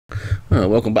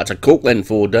Welcome back to Cork then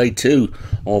for day 2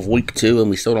 of week 2, and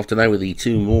we start off today with the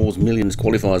 2 Moors Millions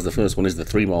qualifiers. The first one is the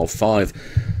 3 mile 5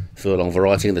 furlong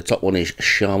variety, and the top one is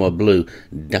Sharma Blue,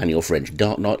 Daniel French,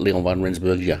 Dark Knight, Leon Van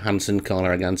Rensburg, Johansson, Carl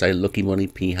Arrogante, Lucky Money,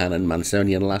 P. Hannon,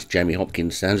 Mansonian Last, Jamie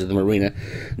Hopkins, Sounds of the Marina,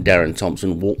 Darren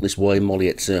Thompson, Walk This Way,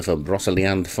 Molliet Surfer,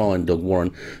 Broceliand, Fine, Doug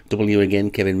Warren, W again,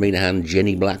 Kevin Minahan,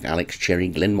 Jenny Black, Alex Cherry,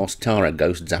 Glenn Moss, Tara,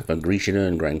 Ghost Zapper, Grecian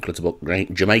Earn, Graham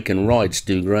Clutterbuck, Jamaican Ride,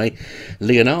 Stu Gray,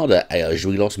 Leonardo, Ayoj,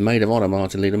 We Lost, Maid of Honour,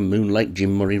 Martin Leadham, Moon Lake,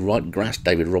 Jim Murray, Right Grass,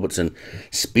 David Robertson,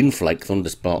 Spinflake,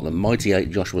 Thunderspark, The Mighty 8,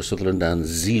 Joshua Sutherland, and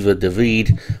Ziva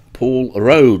David, Paul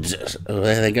Rhodes.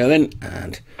 There they go then,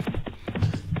 and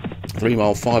 3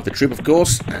 mile 5 the trip, of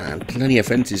course, and plenty of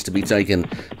fences to be taken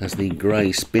as the grey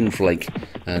Spinflake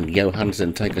and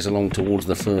Johansson take us along towards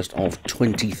the first of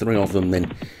 23 of them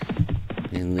then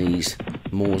in these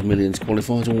Moors Millions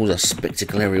qualifiers. Always a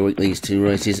spectacle every week, these two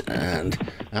races, and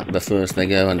at the first they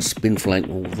go, and Spinflake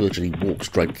will virtually walk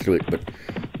straight through it, but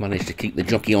managed to keep the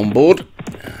jockey on board,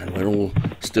 and we're all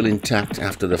still intact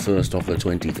after the first of the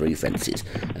 23 fences.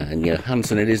 And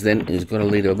Johansson it is then, who's got a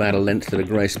lead of about a length to the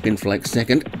grey Spinflake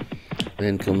second.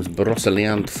 Then comes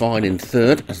Broceliand Fine in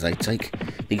third as they take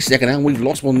the second out. We've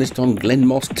lost one this time. Glenn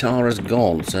Moss Tara's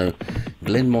gone, so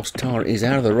Glenn Moss Tara is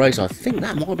out of the race. I think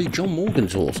that might be John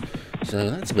Morgan's horse, so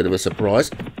that's a bit of a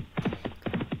surprise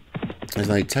as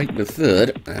they take the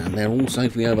third, and they're all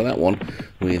safely over that one,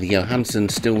 with Johansson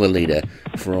still the leader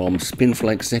from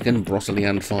Spinflake second,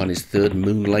 Broceliand Fine is third,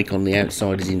 Moon Lake on the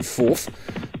outside is in fourth,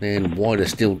 then wider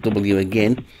still W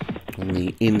again. On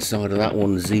the inside of that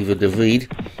one, Ziva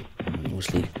David.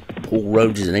 Obviously Paul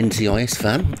Rhodes is an NCIS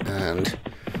fan, and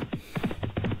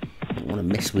I don't want to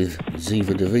mess with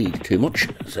Ziva David too much,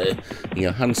 so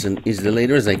Johansson is the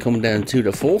leader as they come down 2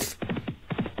 to 4th.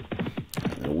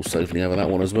 All safely over that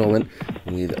one as well then,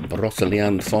 with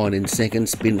Broceliand Fine in second,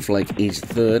 Spinflake is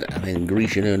third, and then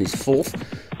Grecian Earn is fourth.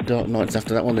 Dark Knights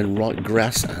after that one, then Right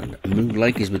Grass and Moon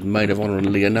Lake is with Maid of Honour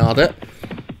and Leonardo.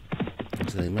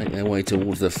 So they make their way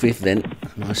towards the fifth then,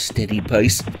 nice steady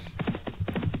pace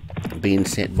being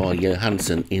set by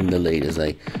Johansson in the lead as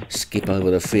they skip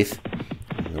over the fifth.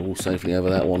 And they're all safely over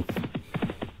that one,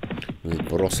 with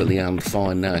Broceliand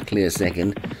Fine now a clear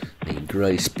second. The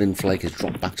grey Spinflake has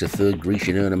dropped back to third.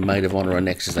 Grecian Earn and Maid of Honour are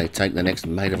next as they take the next.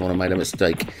 Maid of Honour made a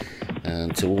mistake,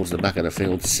 and towards the back of the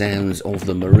field, Sounds of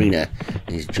the Marina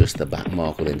is just the back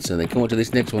marker then. So they come on to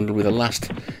this next one with a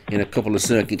last in a couple of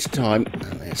circuits time,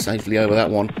 and they're safely over that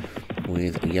one,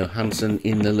 with Johansson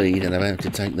in the lead and about to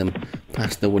take them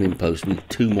past the winning post with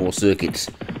 2 more circuits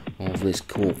of this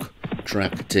Cork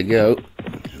track to go.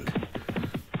 And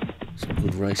some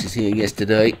good races here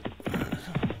yesterday.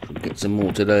 Get some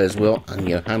more today as well, and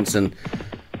Johansson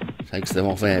takes them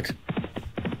off out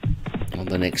on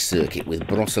the next circuit with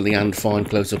Broceliand Fine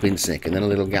close up in second, then a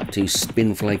little gap to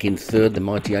Spinflake in third. The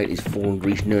Mighty 8 is 4 and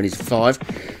Grecian Earn is 5.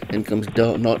 Then comes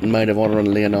Dark Knight and Maid of Honour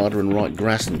and Leonardo and Right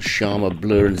Grass and Sharma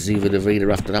Blur and Ziva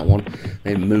Davida after that one.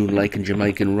 Then Moon Lake and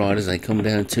Jamaican Riders, they come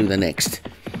down to the next.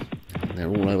 And they're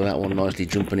all over that one, nicely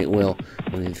jumping it well,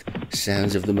 with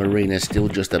Sounds of the Marina still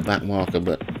just a back marker,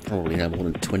 but probably no more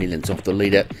than 20 lengths off the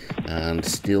leader, and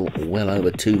still well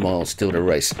over 2 miles still to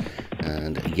race.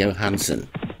 And Johansson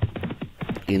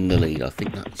in the lead. I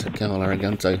think that's a Carl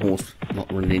Arrogante horse, not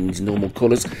running in his normal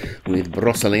colours, with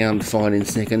Broceliand Fine in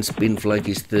second, Spinflake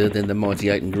is third, then the Mighty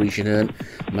 8 and Grecian Earn.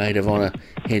 Maid of Honour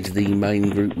heads the main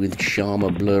group with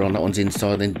Sharma Blur on that one's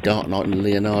inside, then Dark Knight and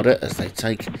Leonardo as they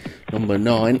take number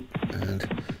 9,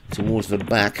 and towards the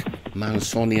back,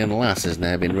 Mansonian Lass has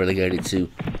now been relegated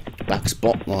to back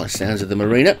spot like Sounds of the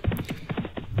Marina.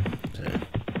 So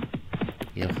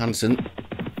Johansson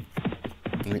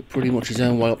pretty much his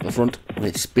own way up the front,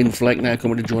 with Spinflake now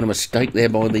coming to join a mistake there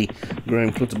by the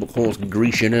Graham Clutterbuck horse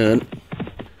Grecian Earn.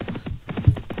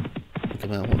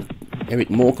 Eric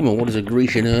Morecambe, or what is a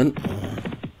Grecian Earn?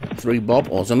 3 bob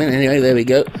or something. Anyway, there we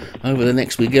go. Over the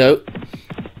next we go.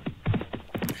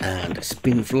 And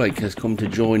Spinflake has come to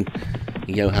join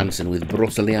Johansson with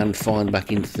Broceliand Fine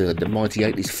back in third. The Mighty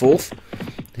 8 is fourth.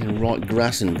 Then Right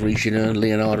Grass and Grecian Earn,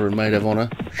 Leonardo and Maid of Honour.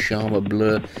 Sharma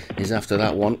Blur is after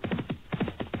that one.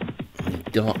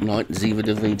 Dark Knight, Ziva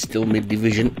David still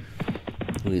mid-division,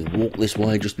 with Walk This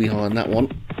Way just behind that one,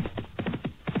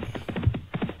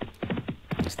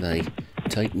 as they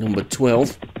take number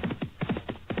 12.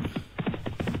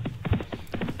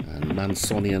 And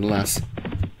Mansonian Lass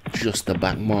just the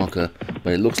back marker,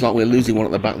 but it looks like we're losing one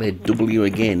at the back there. W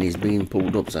again is being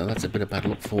pulled up, so that's a bit of bad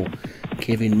luck for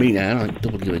Kevin Minahan.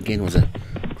 W again was a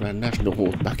Grand National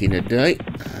horse back in the day,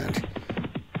 and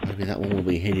maybe that one will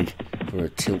be headed for a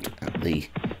tilt at the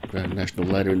Grand National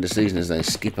later in the season as they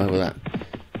skip over that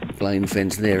plain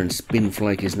fence there, and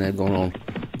Spinflake has now gone on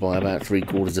by about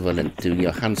 3/4 of a length to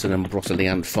Johansson and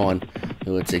Broceliande Fine,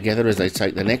 who are together as they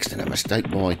take the next, and a mistake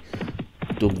by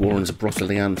Doug Warren's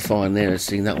Broceliande Fine there,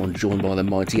 seeing that one joined by the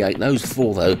Mighty Eight. Those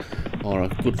four, though, are a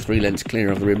good 3 lengths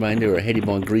clear of the remainder, are headed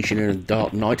by Grecian and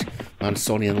Dark Knight.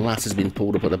 Mansonian Lass has been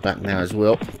pulled up at the back now as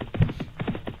well,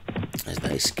 as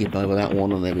they skip over that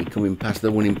one, and they'll be coming past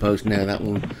the winning post now. That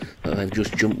one that they've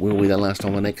just jumped will be the last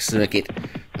on the next circuit.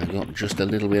 They've got just a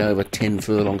little bit over 10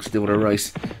 furlongs still to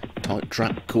race. Tight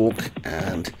Track Cork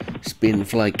and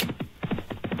Spinflake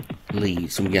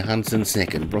leads from Johansson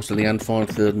second, Broceliande Fine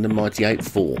third, and the Mighty Eight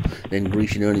 4. Then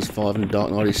Grecian Earn is 5 and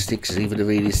Dark Knight is 6, Ziva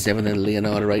David is 7, then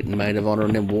Leonardo 8 and Maid of Honour,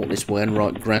 and then Walk This Way and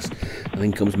Right Grass, and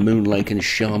then comes Moon Lake and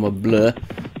Sharma Blur.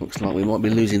 Looks like we might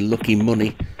be losing Lucky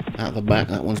Money at the back.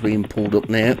 That one's being pulled up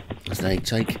now as they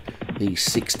take the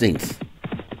 16th,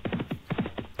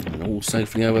 and all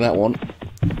safely over that one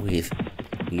with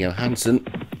Johansson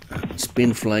and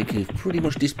Spinflake, who've pretty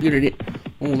much disputed it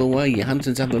all the way.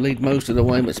 Johansson's had the lead most of the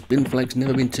way, but Spinflake's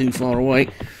never been too far away.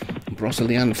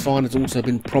 Broceliande Fine has also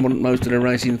been prominent most of the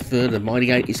race in third. The Mighty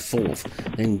Eight is fourth.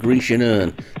 Then Grecian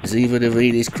Earn. Ziva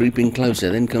David is creeping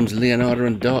closer. Then comes Leonardo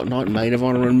and Dark Knight, Maid of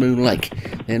Honour and Moon Lake.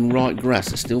 Then Right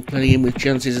Grass. Still plenty in with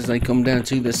chances as they come down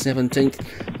to the 17th.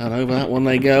 And over that one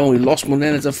they go. We lost one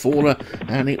then as a faller,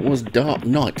 and it was Dark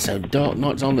Knight. So Dark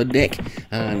Knight's on the deck,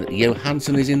 and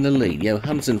Johansson is in the lead.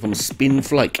 Johansson from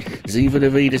Spinflake. Ziva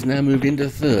David has now moved into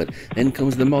third. Then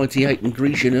comes the Mighty Eight and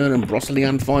Grecian Earn, and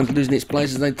Broceliande Fine's losing its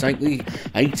place as they take the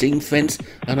 18th fence,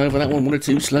 and over that one or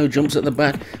two slow jumps at the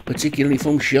back, particularly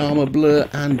from Sharma Blur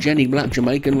and Jenny Black.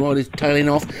 Jamaican riders tailing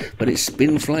off, but it's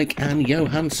Spinflake and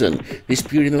Johansson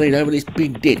disputing the lead over this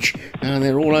big ditch, and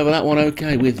they're all over that one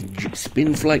okay, with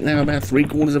Spinflake now about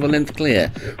 3/4 of a length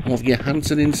clear of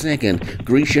Johansson in second.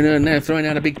 Grecian Earn now throwing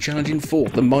out a big challenge in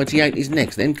fourth. The Mighty Eight is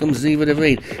next. Then comes Ziva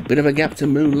David, bit of a gap to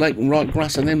Moon Lake and Right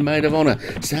Grass, and then Maid of Honour.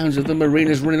 Sounds of the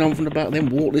Marinas running on from the back, then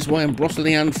Walk This Way and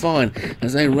Broceliande Fine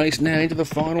as they race now into the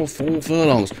final 4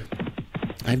 furlongs.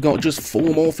 They've got just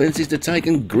 4 more fences to take,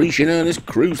 and Grecian Ernest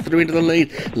cruised through into the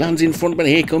lead, lands in front, but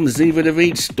here comes Ziva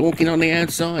David stalking on the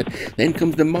outside. Then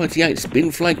comes the Mighty Eight,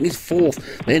 Spinflake is 4th.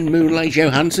 Then Moonlight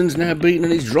Johansson's now beaten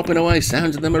and he's dropping away.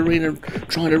 Sounds of the Marina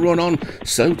trying to run on,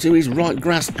 so too is Right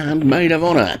Grass and Maid of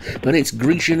Honour. But it's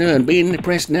Grecian Ern being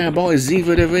pressed now by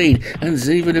Ziva David, and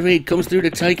Ziva David comes through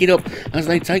to take it up as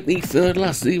they take the 3rd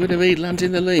last. Ziva David lands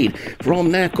in the lead.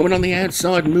 From now coming on the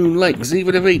outside, Moonlake,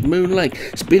 Ziva David, Moonlake,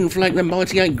 Spinflake, the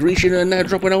Mighty Eight, Grecian Earn now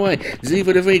dropping away.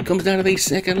 Ziva David comes down to the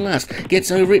 2nd last,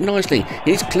 gets over it nicely.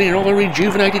 It's clear of a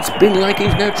rejuvenated Spinlake,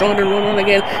 who's now trying to run on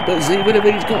again, but Ziva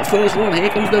David's got first run. Here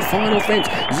comes the final fence.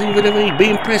 Ziva David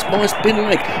being pressed by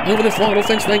Spinlake. Over the final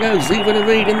fence they go. Ziva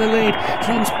David in the lead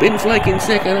from Spinflake in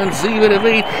second, and Ziva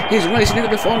David is racing into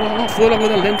the final half furlong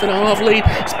with a length and a half lead.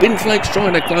 Spinflake's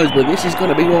trying to close, but this is going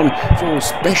to be one for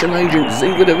Special Agent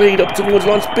Ziva David up towards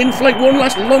line. Spinflake one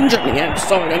last lunge at the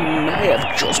outside and may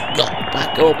have just got back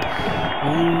up.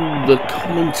 Ooh, the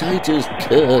commentators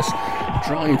curse,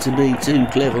 trying to be too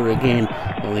clever again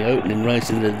on the opening race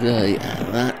of the day,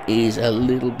 and that is a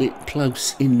little bit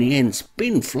close in the end.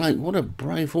 Spinflake, what a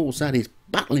brave horse that is,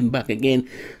 battling back again.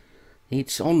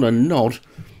 It's on the nod.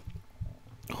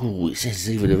 Oh, it says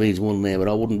Ziva David's won there, but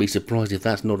I wouldn't be surprised if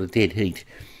that's not a dead heat.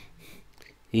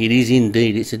 It is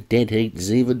indeed, it's a dead heat.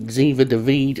 Ziva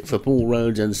David for Paul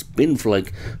Rhodes and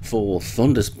Spinflake for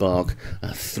Thunderspark.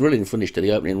 A thrilling finish to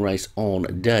the opening race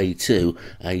on day 2.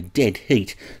 A dead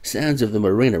heat. Sounds of the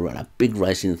Marina ran a big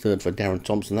race in 3rd for Darren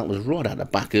Thompson. That was right out the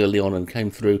back early on and came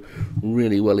through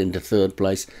really well into 3rd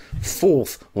place.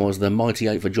 4th was the Mighty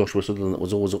Eight for Joshua Sutherland that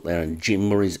was always up there, and Jim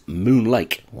Murray's Moon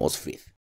Lake was 5th.